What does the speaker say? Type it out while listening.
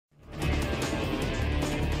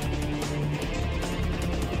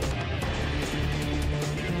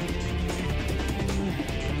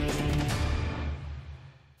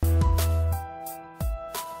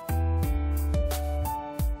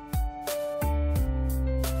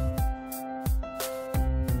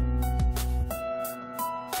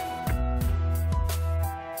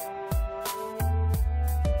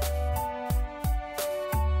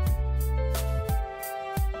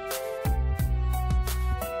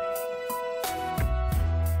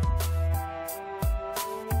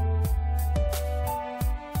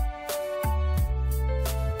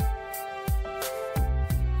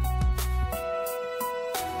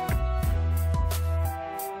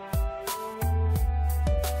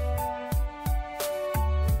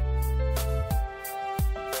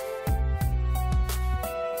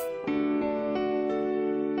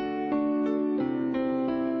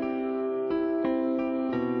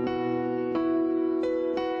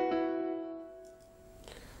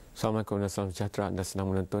Assalamualaikum dan salam sejahtera. Anda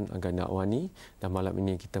sedang menonton Agenda Awani dan malam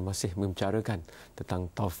ini kita masih membicarakan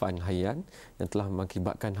tentang taufan Haiyan yang telah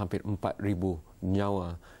mengakibatkan hampir 4,000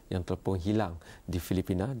 nyawa yang terpun hilang di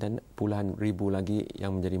Filipina dan puluhan ribu lagi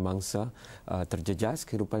yang menjadi mangsa terjejas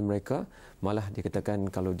kehidupan mereka. Malah dikatakan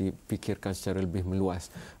kalau dipikirkan secara lebih meluas,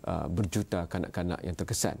 berjuta kanak-kanak yang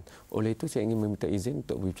terkesan. Oleh itu saya ingin meminta izin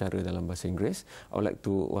untuk berbicara dalam bahasa Inggeris. I would like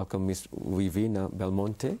to welcome Miss Vivina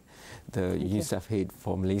Belmonte, the UNICEF head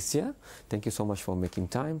for Malaysia. Thank you so much for making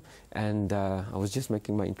time. And I was just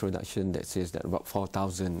making my introduction that says that about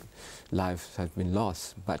 4,000 lives have been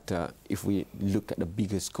lost. But if we look at the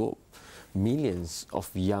bigger scope, millions of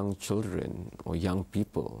young children or young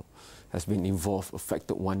people has been involved,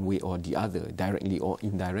 affected one way or the other, directly or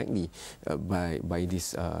indirectly, by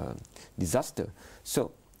this disaster.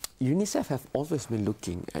 So UNICEF have always been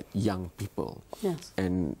looking at young people, yes,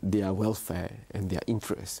 and their welfare and their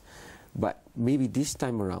interests. But maybe this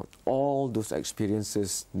time around, all those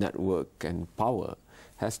experiences, network and power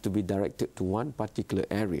has to be directed to one particular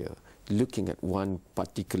area, looking at one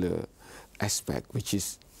particular aspect, which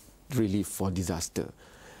is relief for disaster.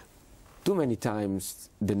 Too many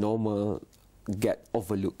times the normal get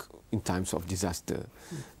overlooked in times of disaster.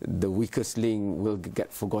 The weakest link will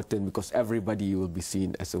get forgotten because everybody will be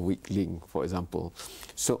seen as a weak link, for example.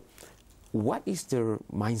 So what is the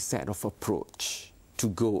mindset of approach to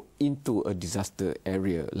go into a disaster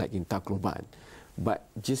area like in Tacloban, but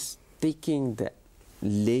just taking that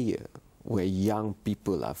layer where young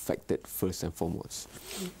people are affected first and foremost?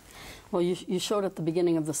 Well, you showed at the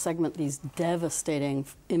beginning of the segment these devastating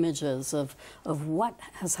images of what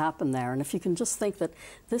has happened there. And if you can just think that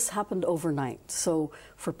this happened overnight. So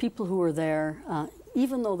for people who were there,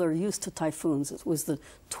 even though they're used to typhoons, it was the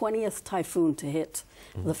 20th typhoon to hit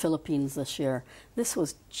the Philippines this year. This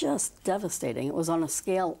was just devastating. It was on a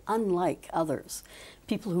scale unlike others.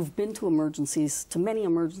 People who've been to emergencies, to many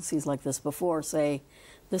emergencies like this before, say,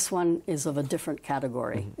 this one is of a different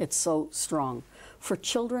category. It's so strong. For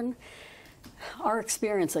children, our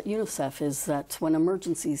experience at UNICEF is that when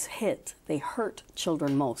emergencies hit, they hurt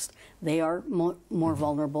children most. They are more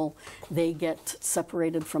vulnerable. They get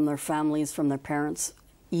separated from their families, from their parents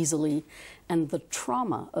easily. And the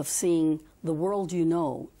trauma of seeing the world you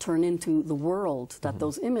know turn into the world that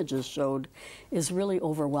those images showed is really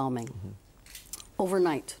overwhelming.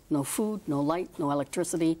 Overnight, no food, no light, no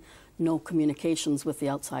electricity, no communications with the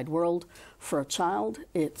outside world. For a child,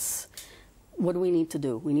 it's what do we need to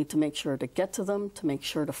do? We need to make sure to get to them, to make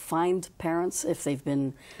sure to find parents if they've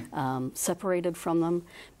been separated from them,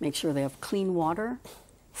 make sure they have clean water,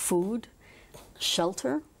 food,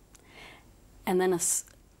 shelter. And then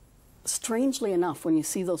strangely enough, when you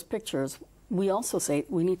see those pictures, we also say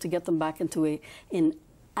we need to get them back into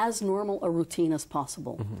as normal a routine as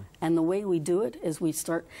possible. And the way we do it is we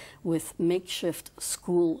start with makeshift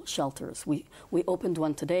school shelters. We opened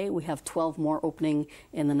one today. We have 12 more opening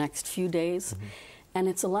in the next few days. And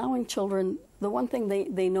it's allowing children, the one thing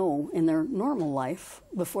they know in their normal life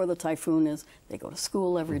before the typhoon is they go to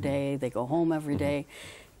school every day, they go home every day.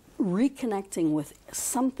 Reconnecting with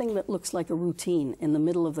something that looks like a routine in the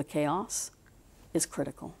middle of the chaos is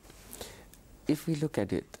critical. If we look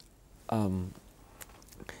at it,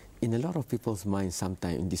 in a lot of people's minds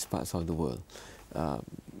sometimes in these parts of the world,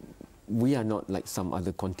 we are not like some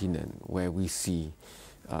other continent where we see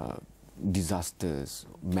disasters,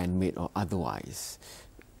 man-made or otherwise,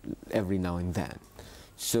 every now and then.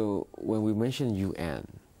 So when we mention UN,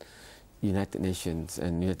 United Nations,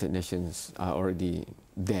 and United Nations are already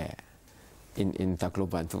there in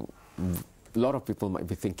Tacloban, so a lot of people might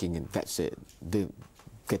be thinking, and that's it, they're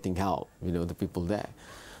getting help, you know, the people there.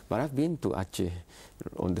 But I've been to Aceh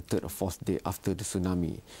on the third or fourth day after the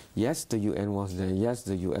tsunami. Yes, the UN was there. Yes,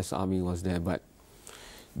 the US Army was there. But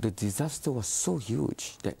the disaster was so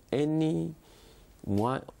huge that any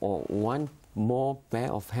one more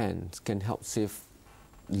pair of hands can help save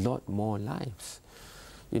a lot more lives.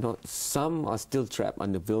 You know, some are still trapped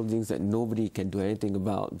under buildings that nobody can do anything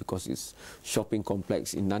about because it's shopping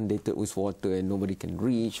complex inundated with water and nobody can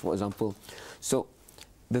reach, for example. So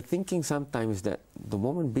the thinking sometimes is that the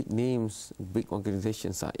moment big names, big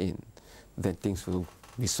organizations are in, then things will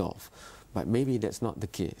be solved. But maybe that's not the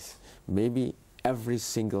case. Maybe every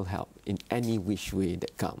single help in any which way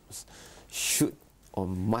that comes should or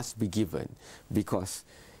must be given, because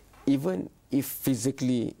even if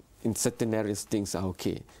physically in certain areas things are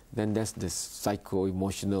okay, then there's this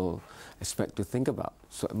psycho-emotional aspect to think about.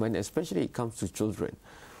 So when especially it comes to children,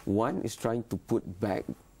 one is trying to put back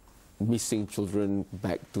missing children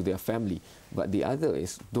back to their family, but the other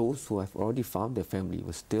is those who have already found their family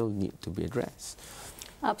will still need to be addressed.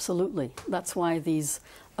 Absolutely. That's why these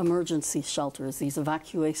emergency shelters,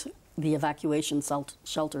 the evacuation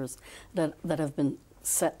shelters that have been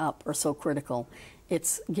set up are so critical.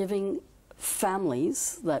 It's giving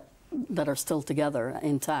families that are still together,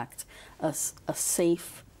 intact, a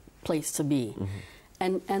safe place to be.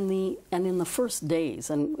 And in the first days,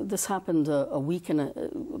 and this happened a week and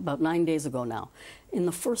about 9 days ago now. In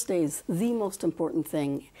the first days, the most important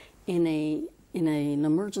thing in an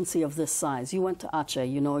emergency of this size, you went to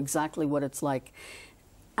Aceh, you know exactly what it's like.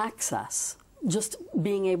 Access, just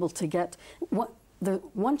being able to get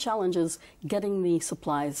one challenge is getting the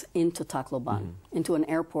supplies into Tacloban, into an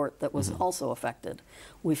airport that was also affected.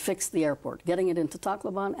 We fixed the airport, getting it into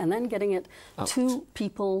Tacloban, and then getting it to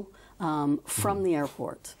people from the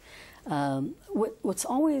airport. What's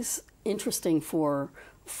always interesting for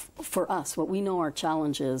us, what we know our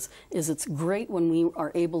challenge is it's great when we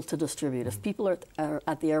are able to distribute. If people are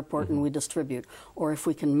at the airport and we distribute, or if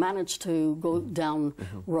we can manage to go down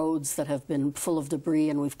roads that have been full of debris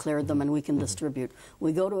and we've cleared them and we can distribute.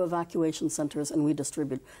 We go to evacuation centers and we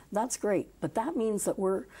distribute. That's great, but that means that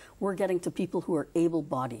we're getting to people who are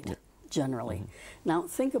able-bodied. Generally. Now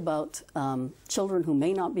think about children who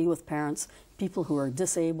may not be with parents, people who are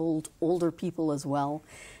disabled, older people as well.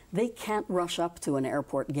 They can't rush up to an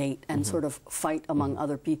airport gate and sort of fight among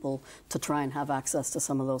other people to try and have access to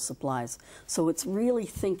some of those supplies. So it's really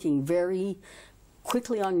thinking very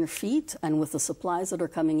quickly on your feet, and with the supplies that are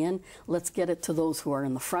coming in, let's get it to those who are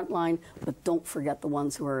in the front line, but don't forget the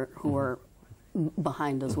ones who are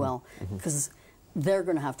behind as well, because they're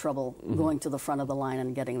going to have trouble going to the front of the line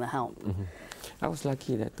and getting the help. I was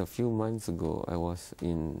lucky that a few months ago I was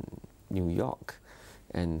in New York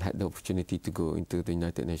and had the opportunity to go into the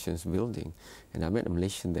United Nations building, and I met a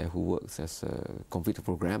Malaysian there who works as a computer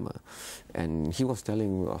programmer, and he was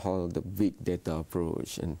telling me how the big data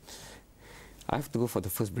approach, and I have to go for the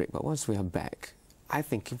first break, but once we are back, I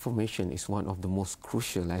think information is one of the most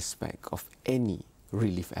crucial aspects of any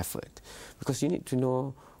relief effort, because you need to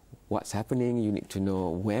know what's happening, you need to know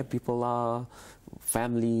where people are,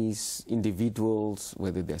 families, individuals,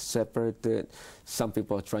 whether they're separated. Some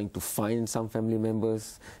people are trying to find some family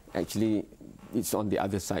members. Actually, it's on the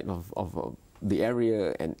other side of the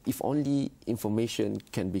area, and if only information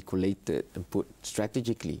can be collated and put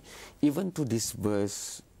strategically, even to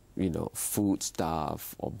disperse, you know, food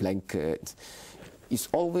stuff or blankets, it's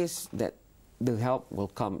always that the help will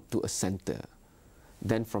come to a center.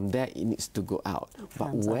 Then from there it needs to go out.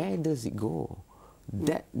 But where does it go?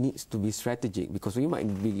 That needs to be strategic, because we might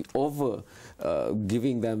be over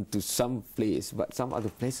giving them to some place, but some other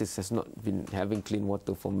places has not been having clean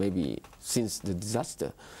water for maybe since the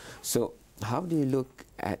disaster. So how do you look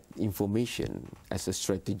at information as a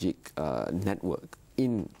strategic network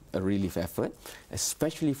in a relief effort,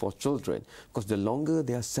 especially for children? Because the longer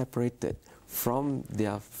they are separated from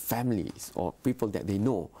their families or people that they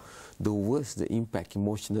know, the worse the impact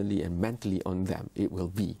emotionally and mentally on them it will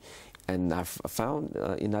be. And I've found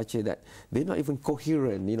in Aceh that they're not even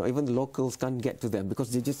coherent, you know, even the locals can't get to them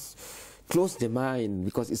because they just close their mind,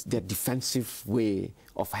 because it's their defensive way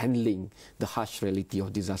of handling the harsh reality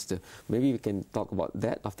of disaster. Maybe we can talk about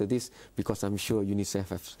that after this, because I'm sure UNICEF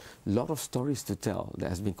has a lot of stories to tell that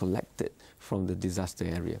has been collected from the disaster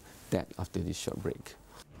area. That after this short break.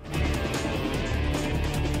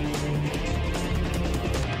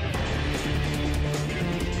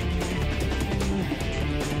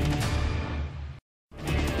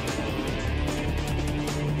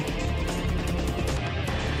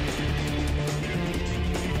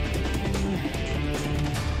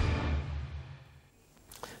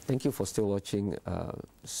 Thank you for still watching a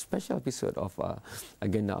special episode of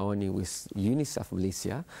Agenda Awani with UNICEF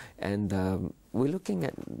Malaysia, and we're looking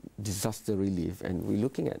at disaster relief, and we're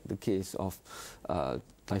looking at the case of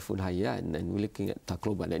Typhoon Haiyan, and we're looking at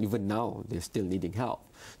Tacloban, and even now they're still needing help.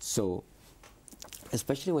 So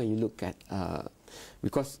especially when you look at,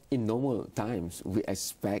 because in normal times we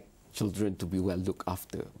expect children to be well looked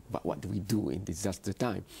after, but what do we do in disaster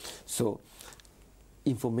time? So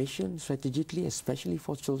information strategically, especially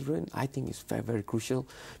for children, I think is very, very crucial,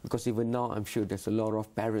 because even now I'm sure there's a lot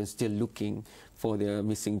of parents still looking for their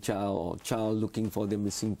missing child, or child looking for their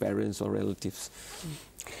missing parents or relatives.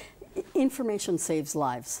 Information saves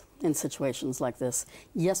lives in situations like this.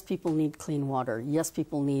 Yes, people need clean water. Yes,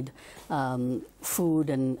 people need food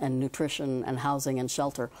and nutrition and housing and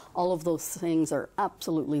shelter. All of those things are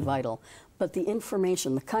absolutely vital. But the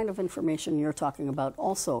information, the kind of information you're talking about,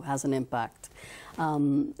 also has an impact.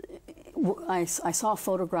 I saw a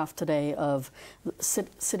photograph today of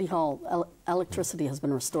City Hall. Electricity has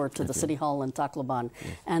been restored to the City Hall in Tacloban,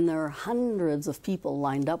 and there are hundreds of people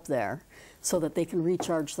lined up there so that they can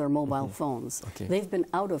recharge their mobile phones. Okay. They've been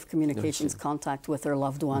out of communications contact with their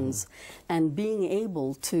loved ones, and being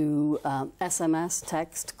able to SMS,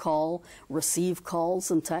 text, call, receive calls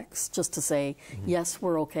and texts just to say, yes,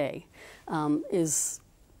 we're okay, is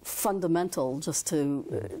fundamental just to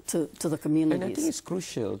the communities. And I think it's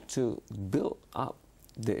crucial to build up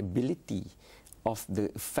the ability of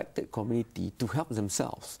the affected community to help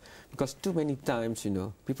themselves, because too many times, you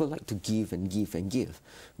know, people like to give and give and give,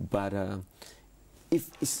 but if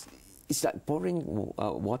it's like pouring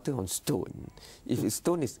water on stone. If a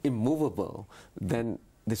stone is immovable, then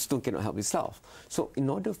the stone cannot help itself. So in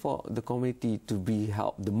order for the community to be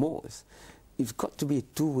helped the most, it's got to be a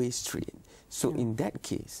two-way street. So in that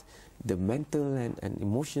case, the mental and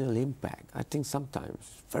emotional impact, I think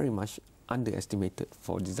sometimes very much underestimated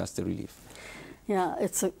for disaster relief. Yeah,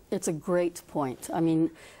 it's a great point. I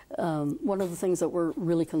mean, one of the things that we're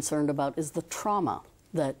really concerned about is the trauma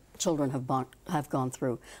that children have gone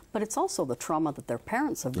through, but it's also the trauma that their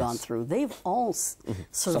parents have gone through. They've all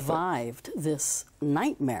survived this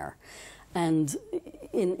nightmare. And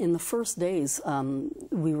in the first days,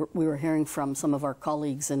 we were hearing from some of our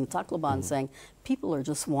colleagues in Tacloban saying people are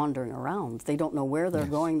just wandering around. They don't know where they're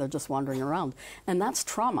going. They're just wandering around, and that's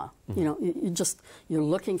trauma. You know, you're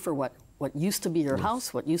looking for what used to be your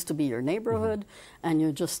house, what used to be your neighborhood, and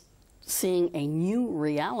you're just seeing a new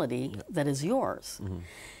reality that is yours.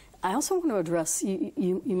 I also want to address,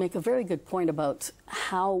 you make a very good point about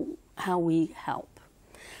how we help.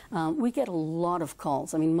 We get a lot of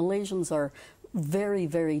calls. I mean, Malaysians are very,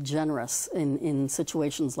 very generous in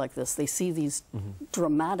situations like this. They see these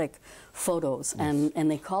dramatic photos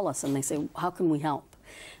and they call us and they say, how can we help?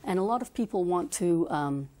 And a lot of people want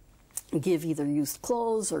to give either used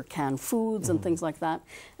clothes or canned foods and things like that.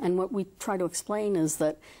 And what we try to explain is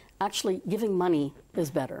that actually giving money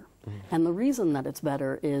is better. And the reason that it's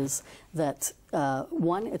better is that,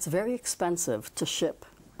 one, it's very expensive to ship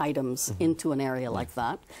items into an area like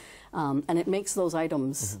that. And it makes those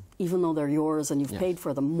items, even though they're yours and you've paid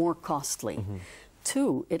for them, more costly.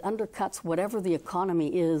 Two, it undercuts whatever the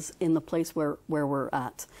economy is in the place where we're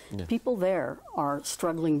at. People there are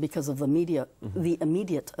struggling because of the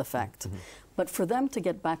immediate effect. But for them to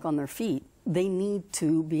get back on their feet, they need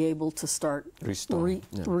to be able to start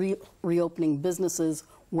reopening businesses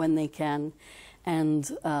when they can.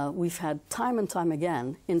 And we've had time and time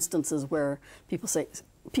again instances where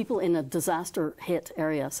people in a disaster-hit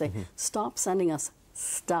area say, stop sending us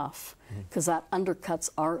stuff, because that undercuts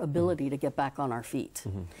our ability to get back on our feet.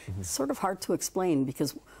 It's sort of hard to explain,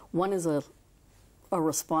 because one is a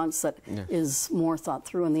response that is more thought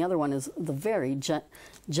through, and the other one is the very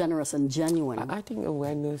generous and genuine. I think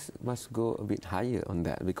awareness must go a bit higher on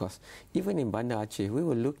that, because even in Banda Aceh, we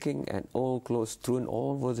were looking at old clothes strewn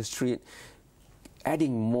all over the street,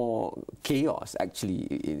 adding more chaos actually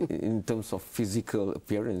in terms of physical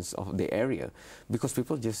appearance of the area, because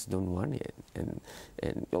people just don't want it. And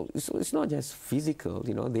it's not just physical,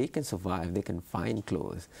 you know, they can survive, they can find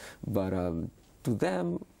clothes, but to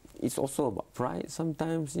them it's also about pride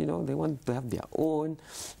sometimes, you know, they want to have their own,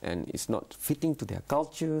 and it's not fitting to their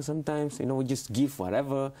culture sometimes, you know, we just give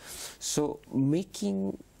whatever. So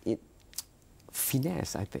making it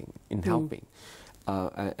finesse, I think, in helping,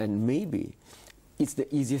 and maybe it's the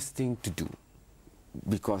easiest thing to do,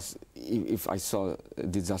 because if I saw a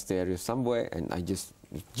disaster area somewhere and I just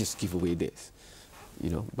give away this,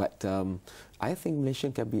 you know. But I think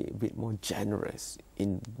Malaysia can be a bit more generous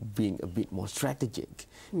in being a bit more strategic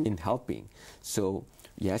in helping. So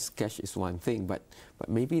yes, cash is one thing, but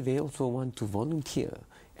maybe they also want to volunteer.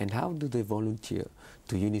 And how do they volunteer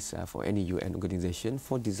to UNICEF or any UN organization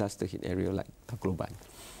for disaster hit area like Tacloban?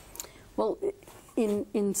 Well,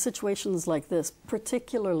 in situations like this,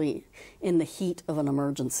 particularly in the heat of an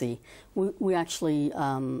emergency, we actually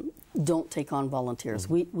don't take on volunteers.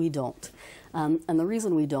 We don't. And the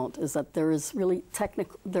reason we don't is that there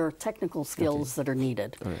are technical skills that are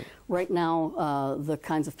needed. Right now, the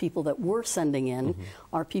kinds of people that we're sending in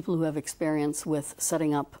are people who have experience with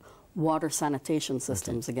setting up water sanitation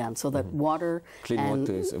systems again, so that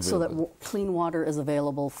clean water is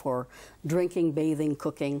available for drinking, bathing,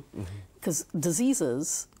 cooking. Because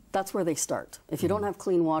diseases, that's where they start. If you don't have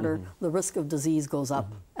clean water, the risk of disease goes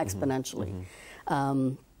up exponentially.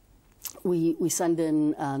 We send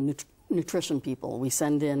in nutrition people. We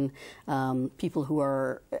send in people who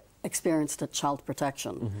are experienced at child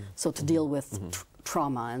protection, so to deal with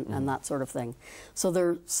trauma and that sort of thing. So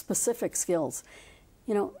they're specific skills.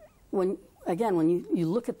 You know, when you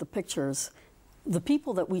look at the pictures, the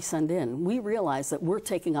people that we send in, we realize that we're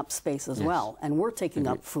taking up space as well, and we're taking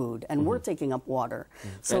up food, and we're taking up water.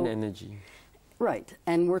 So, and energy. Right,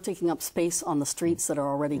 and we're taking up space on the streets that are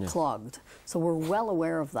already clogged. So we're well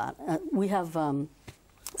aware of that. We have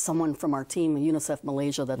someone from our team, UNICEF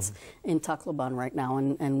Malaysia, that's in Tacloban right now,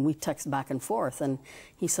 and we text back and forth, and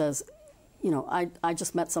he says, you know, I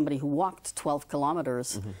just met somebody who walked 12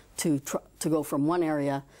 kilometers to go from one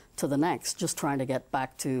area to the next, just trying to get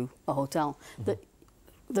back to a hotel.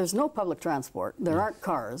 There's no public transport. There aren't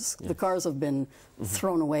cars. The cars have been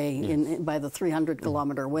thrown away by the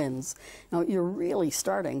 300-kilometer winds. Now, you're really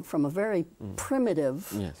starting from a very primitive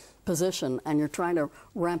position, and you're trying to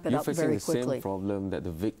ramp it up very quickly. You're facing the same problem that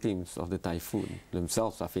the victims of the typhoon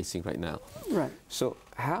themselves are facing right now. Right. So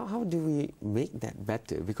how do we make that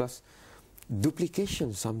better? Because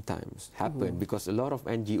duplication sometimes happen because a lot of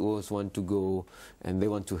NGOs want to go and they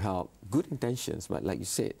want to help. Good intentions, but like you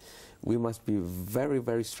said, we must be very,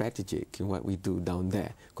 very strategic in what we do down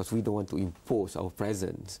there, because we don't want to impose our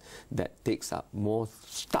presence that takes up more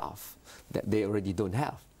stuff that they already don't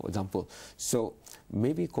have, for example. So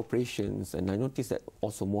maybe corporations, and I notice that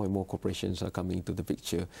also more and more corporations are coming into the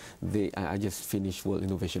picture. I just finished World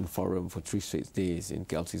Innovation Forum for 3 straight days in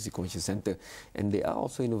KLCC Convention Center, and there are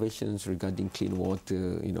also innovations regarding clean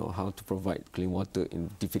water, you know, how to provide clean water in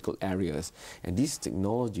difficult areas. And this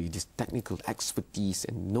technology, this technical expertise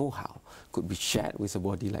and know-how could be shared with a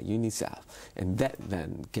body like UNICEF, and that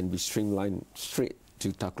then can be streamlined straight to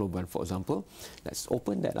Tacloban, for example. Let's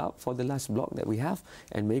open that up for the last block that we have,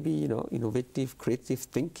 and maybe, you know, innovative, creative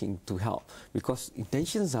thinking to help, because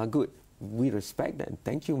intentions are good. We respect that, and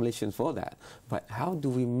thank you, Malaysians, for that. But how do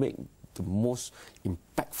we make the most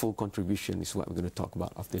impactful contribution is what we're going to talk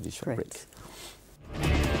about after this short break.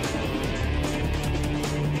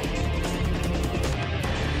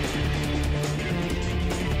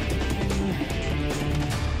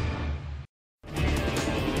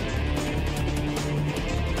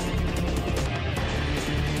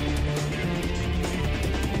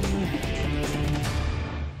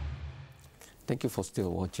 Thank you for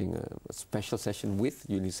still watching a special session with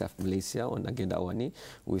UNICEF Malaysia on Agenda Awani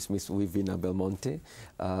with Ms. Vivina Belmonte.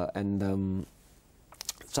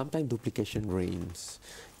 Sometimes duplication reigns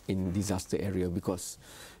in disaster area because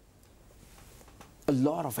a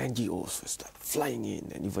lot of NGOs start flying in,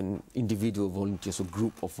 and even individual volunteers or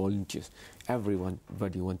group of volunteers,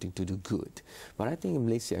 everybody wanting to do good. But I think in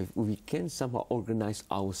Malaysia, if we can somehow organize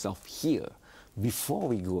ourselves here before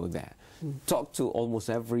we go there, talk to almost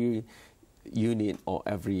every unit or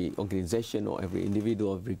every organization or every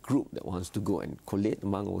individual, every group that wants to go and collate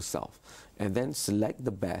among ourselves, and then select the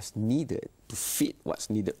best needed to fit what's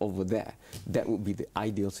needed over there. That would be the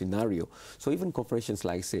ideal scenario. So even corporations,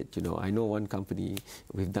 like I said, you know, I know one company,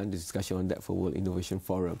 we've done this discussion on that for World Innovation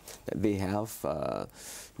Forum, that they have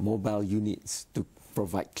mobile units to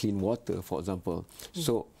provide clean water, for example.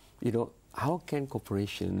 So, you know, how can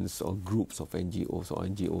corporations or groups of NGOs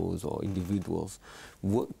or individuals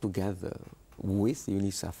work together with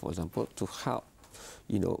UNICEF, for example, to help,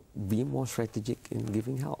 you know, be more strategic in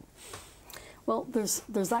giving help? Well,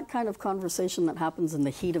 there's that kind of conversation that happens in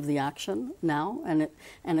the heat of the action now,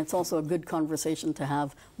 and it's also a good conversation to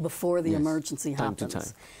have before the emergency happens. Time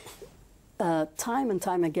to time. Time and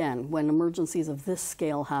time again, when emergencies of this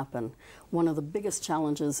scale happen, one of the biggest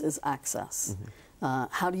challenges is access.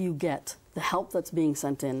 How do you get the help that's being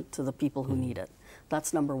sent in to the people who need it?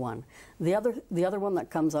 That's number one. The other one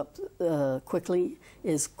that comes up quickly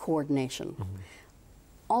is coordination.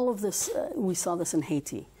 All of this, we saw this in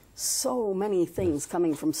Haiti. So many things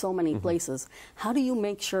coming from so many places. How do you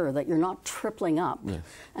make sure that you're not tripling up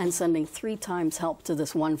and sending 3 times help to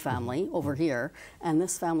this one family over here, and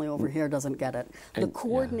this family over here doesn't get it? The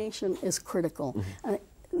coordination is critical.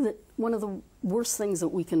 One of the worst things that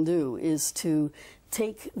we can do is to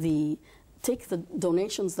take the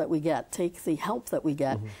donations that we get, take the help that we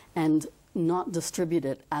get, and not distribute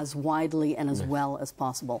it as widely and as well as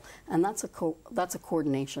possible. And that's a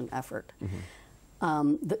coordination effort.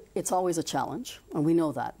 It's always a challenge, and we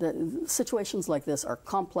know that. Situations like this are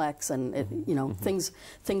complex, and you know,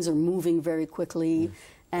 things are moving very quickly,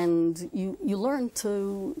 and you learn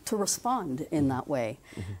to respond in that way.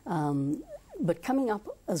 But coming up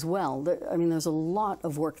as well, I mean, there's a lot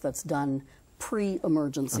of work that's done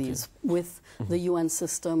pre-emergencies with the UN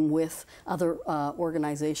system, with other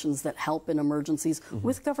organizations that help in emergencies,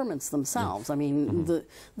 with governments themselves. I mean,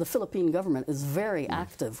 the Philippine government is very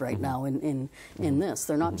active right now in this.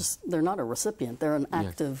 They're not they're not a recipient. They're an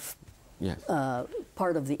active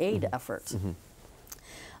part of the aid effort.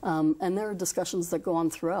 And there are discussions that go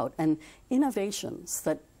on throughout, and innovations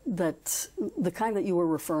that the kind that you were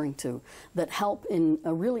referring to, that help in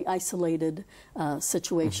a really isolated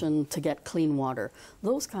situation to get clean water.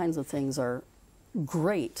 Those kinds of things are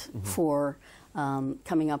great for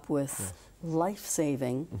coming up with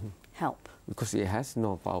life-saving help. Because it has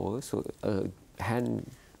no power, so a hand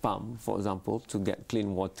pump, for example, to get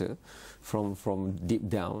clean water from deep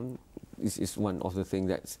down is one of the things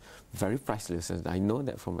that's very priceless, and I know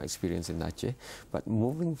that from my experience in Aceh. But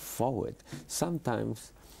moving forward,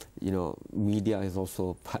 sometimes, you know, media is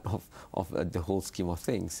also part of the whole scheme of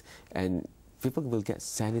things, and people will get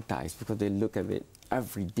sanitized because they look at it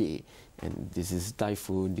every day, and this is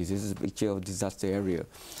typhoon, this is a picture of disaster area.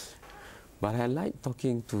 But I like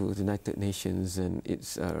talking to the United Nations and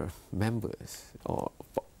its members, or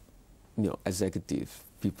you know, executive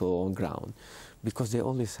people on ground, because they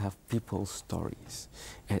always have people's stories,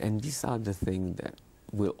 and these are the things that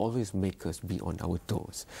will always make us be on our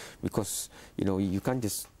toes. Because you know, you can't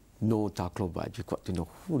just know Tacloban, you've got to know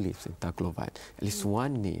who lives in Tacloban. At least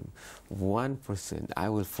one name, one person. I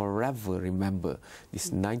will forever remember this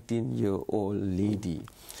 19-year-old lady,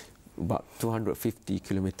 about 250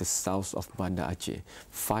 kilometers south of Banda Aceh,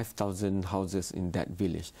 5,000 houses in that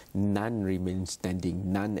village. None remain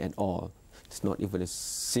standing, none at all. It's not even a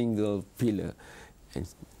single pillar.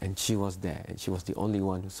 And she was there, and she was the only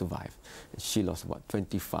one who survived. And she lost about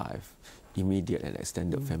 25 immediate and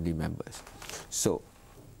extended family members. So,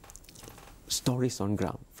 stories on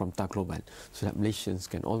ground from Tacloban, so that Malaysians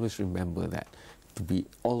can always remember that, to be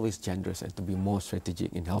always generous and to be more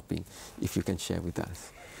strategic in helping, if you can share with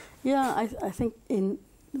us. Yeah, I think in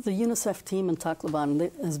the UNICEF team in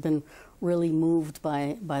Tacloban has been really moved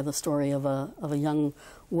by the story of a young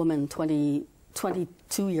woman,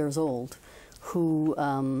 22 years old, who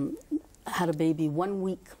had a baby 1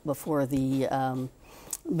 week before the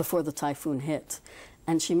typhoon hit.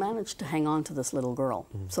 And she managed to hang on to this little girl.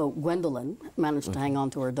 So Gwendolyn managed to hang on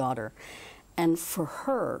to her daughter. And for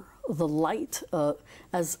her, the light,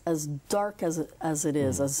 as dark as it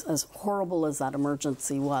is, as horrible as that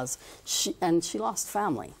emergency was, she lost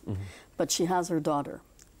family, but she has her daughter.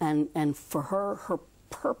 And for her, her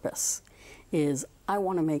purpose is, I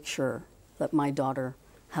want to make sure that my daughter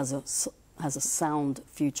has a sound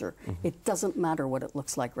future. It doesn't matter what it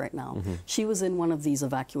looks like right now. She was in one of these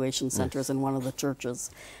evacuation centers in one of the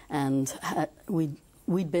churches, and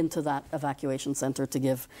we'd been to that evacuation center to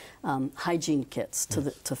give hygiene kits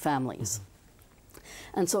to families.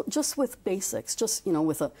 And so just with basics, just, you know,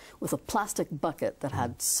 with a plastic bucket that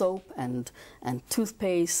had soap and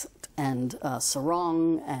toothpaste and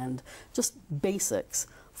sarong and just basics,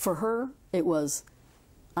 for her it was,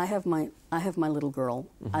 I have my little girl.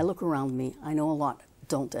 I look around me. I know a lot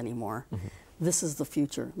don't anymore. This is the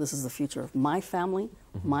future. This is the future of my family,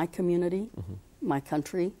 my community, my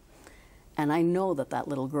country. And I know that that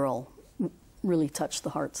little girl really touched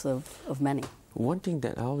the hearts of many. One thing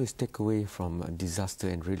that I always take away from a disaster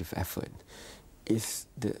and relief effort is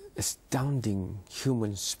the astounding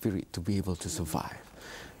human spirit to be able to survive.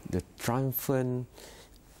 The triumphant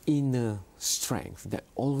inner strength that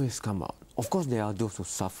always come out. Of course, there are those who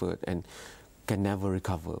suffered and can never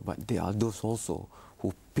recover, but there are those also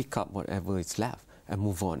who pick up whatever is left and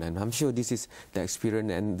move on. And I'm sure this is the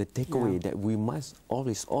experience and the takeaway that we must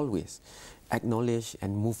always acknowledge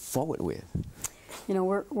and move forward with. You know,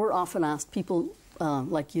 we're often asked, people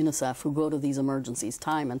like UNICEF who go to these emergencies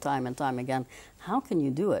time and time and time again, how can you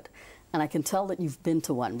do it? And I can tell that you've been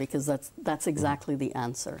to one, because that's exactly the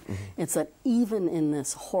answer. It's that even in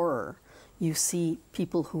this horror, you see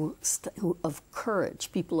people who of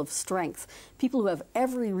courage, people of strength, people who have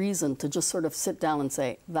every reason to just sort of sit down and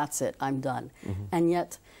say, that's it, I'm done. And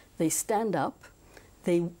yet they stand up,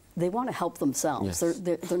 they want to help themselves.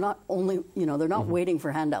 They're not only, you know, they're not waiting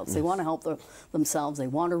for handouts. They want to help themselves. They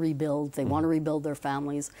want to rebuild. They want to rebuild their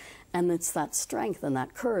families. And it's that strength and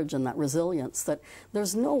that courage and that resilience that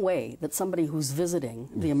there's no way that somebody who's visiting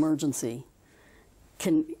the emergency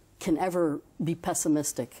can ever be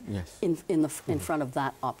pessimistic in front of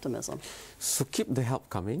that optimism. So keep the help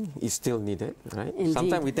coming. It's still needed, right? Indeed.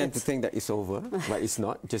 Sometimes we tend to think that it's over, but it's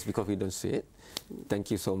not, just because we don't see it.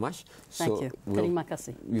 Thank you so much. Thank you. Terima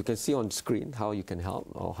kasih. You can see on screen how you can help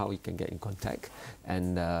or how you can get in contact.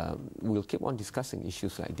 And we'll keep on discussing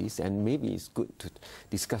issues like this. And maybe it's good to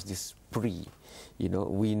discuss this you know,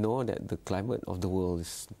 we know that the climate of the world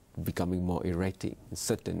is becoming more erratic in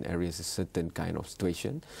certain areas, a certain kind of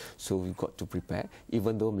situation. So we've got to prepare,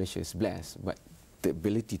 even though Malaysia is blessed, but the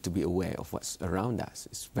ability to be aware of what's around us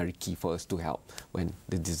is very key for us to help when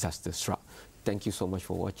the disaster struck. Thank you so much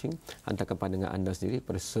for watching. Hantarkan pandangan anda sendiri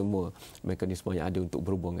pada semua mekanisme yang ada untuk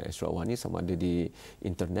berhubung dengan Astro Awani, sama ada di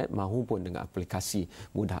internet maupun dengan aplikasi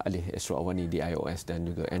mudah alih Astro Awani di iOS dan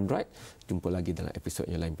juga Android. Jumpa lagi dalam episod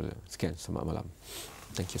yang lain pula. Sekian, selamat malam.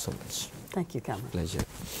 Thank you so much. Thank you, Cameron. Pleasure.